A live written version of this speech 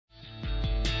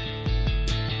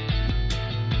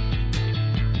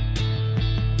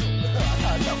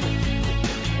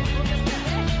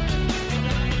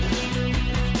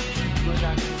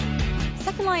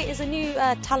Light is a new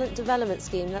talent development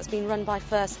scheme that's been run by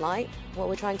First Light. What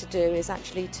we're trying to do is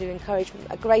actually to encourage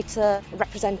a greater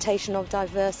representation of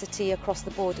diversity across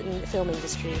the board in the film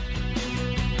industry.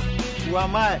 Who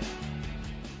am I?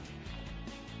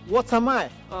 What am I?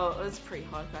 Oh, that's a pretty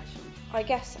hard question. I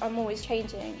guess I'm always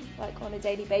changing, like on a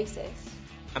daily basis.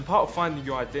 And part of finding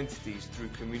your identity is through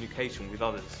communication with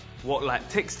others. What, like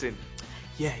texting?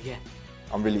 Yeah.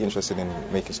 I'm really interested in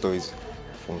making stories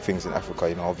from things in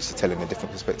Africa, obviously telling a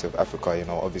different perspective of Africa,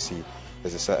 obviously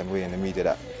there's a certain way in the media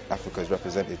that Africa is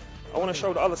represented. I want to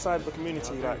show the other side of the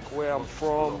community, like where I'm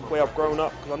from, where I've grown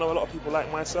up, because I know a lot of people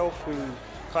like myself who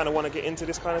kind of want to get into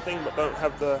this kind of thing but don't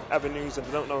have the avenues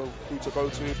and don't know who to go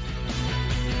to.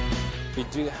 We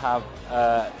do have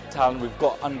talent, we've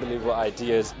got unbelievable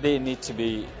ideas. They need to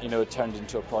be, turned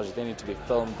into a project, they need to be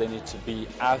filmed, they need to be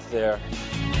out there.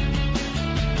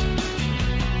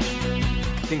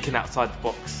 Thinking outside the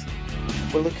box.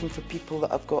 We're looking for people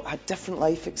that have had different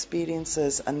life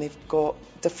experiences and they've got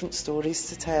different stories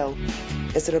to tell.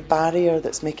 Is there a barrier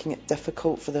that's making it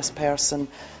difficult for this person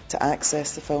to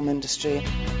access the film industry?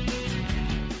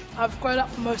 I've grown up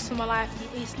for most of my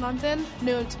life in East London,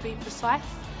 Newham to be precise.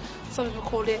 Some people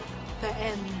call it the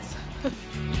ends.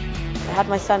 I had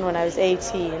my son when I was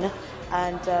 18,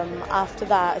 and after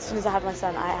that, as soon as I had my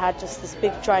son, I had just this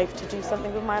big drive to do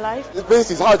something with my life.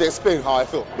 Basically, it's hard to explain how I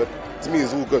feel, but to me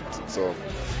it's all good, so.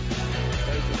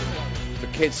 For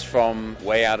kids from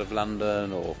way out of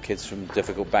London or kids from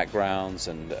difficult backgrounds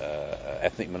and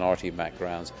ethnic minority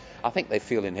backgrounds, I think they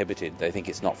feel inhibited. They think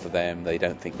it's not for them. They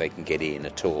don't think they can get in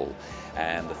at all.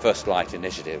 And the First Light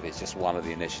initiative is just one of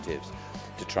the initiatives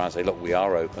to try and say, look, we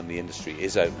are open. The industry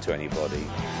is open to anybody.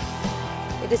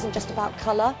 It isn't just about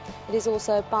colour. It is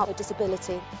also about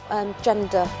disability and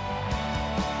gender.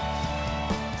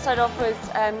 Started off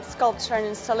with sculpture and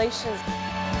installations.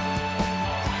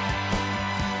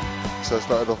 So I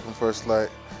started off on First Light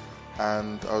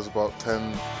and I was about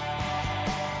 10.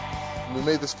 We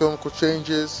made this film called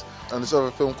Changes and this other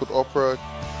film called Opera.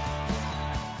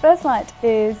 First Light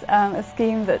is a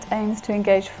scheme that aims to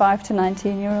engage 5 to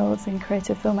 19-year-olds in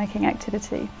creative filmmaking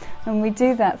activity, and we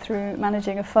do that through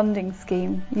managing a funding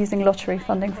scheme using lottery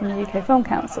funding from the UK Film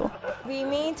Council. We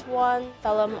made one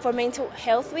film for Mental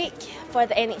Health Week for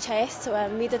the NHS, so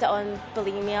we did it on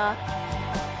bulimia.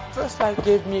 First Light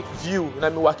gave me view and I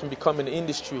knew what I can become in the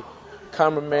industry.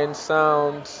 Cameraman,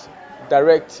 sound,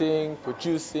 directing,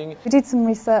 producing. We did some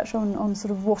research on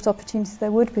sort of what opportunities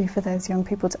there would be for those young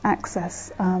people to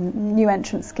access new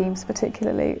entrant schemes,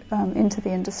 particularly into the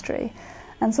industry,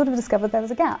 and sort of discovered there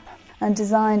was a gap and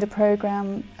designed a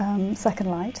programme, Second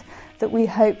Light, that we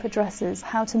hope addresses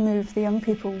how to move the young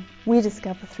people we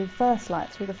discover through First Light,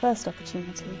 through the first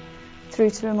opportunity, through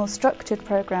to a more structured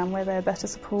programme where they're better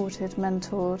supported,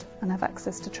 mentored and have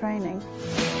access to training.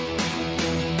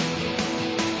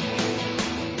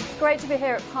 It's great to be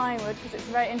here at Pinewood because it's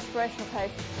a very inspirational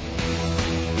place.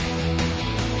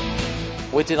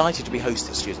 We're delighted to be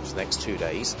hosting students the next 2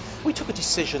 days. We took a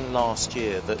decision last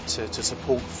year that to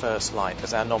support First Light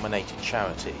as our nominated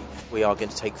charity, we are going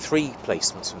to take 3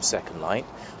 placements from Second Light.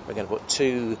 We're going to put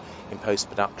 2 in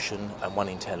post-production and 1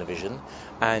 in television,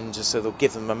 and so they'll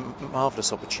give them a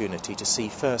marvellous opportunity to see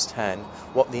firsthand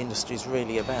what the industry is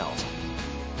really about.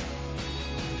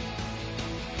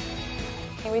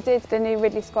 We did the new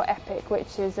Ridley Scott epic,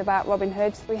 which is about Robin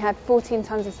Hood. We had 14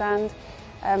 tons of sand,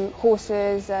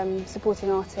 horses,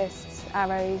 supporting artists,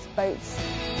 arrows, boats.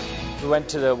 We went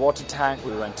to the water tank,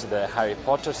 we went to the Harry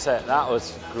Potter set. That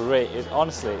was great.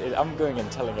 Honestly, I'm going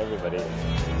and telling everybody.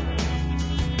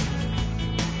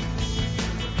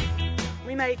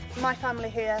 We made My Family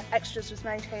here, Extras was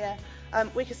made here,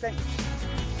 Weakest Link.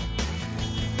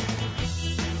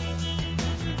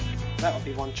 That would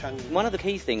be one challenge. One of the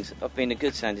key things of being a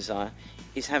good sound designer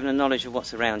is having a knowledge of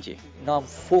what's around you. Now I'm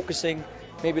focusing,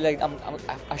 maybe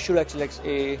I should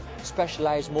actually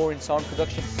specialise more in sound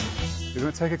production. You're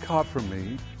going to take a card from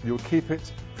me, you'll keep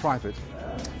it private.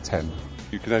 10.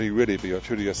 You can only really be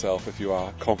truly yourself if you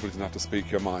are confident enough to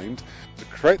speak your mind. To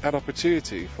create that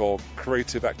opportunity for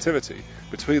creative activity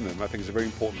between them, I think is a very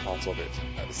important part of it.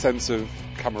 A sense of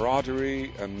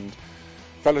camaraderie and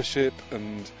fellowship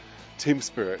and team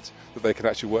spirit that they can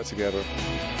actually work together.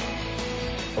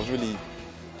 I was really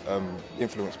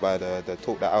influenced by the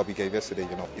talk that Albie gave yesterday.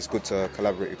 It's good to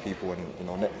collaborate with people,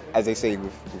 and as they say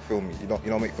with film, you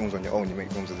don't make films on your own. You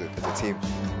make films as a team.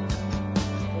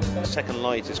 Second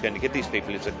Light is going to give these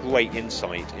people a great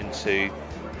insight into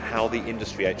how the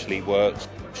industry actually works.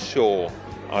 Sure,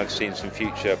 I've seen some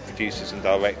future producers and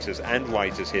directors and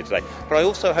writers here today, but I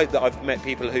also hope that I've met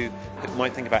people who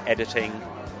might think about editing,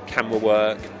 camera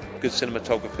work, good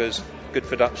cinematographers, good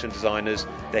production designers,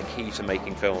 they're key to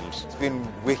making films. It's been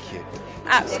wicked.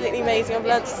 Absolutely amazing. I've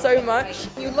learned so much.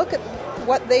 You look at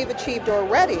what they've achieved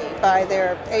already by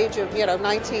their age of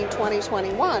 19, 20,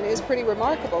 21 is pretty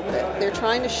remarkable. They're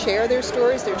trying to share their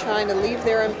stories, they're trying to leave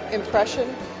their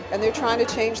impression, and they're trying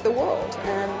to change the world.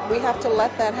 And we have to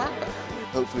let that happen.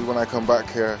 Hopefully when I come back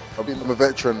here, I'm a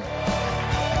veteran.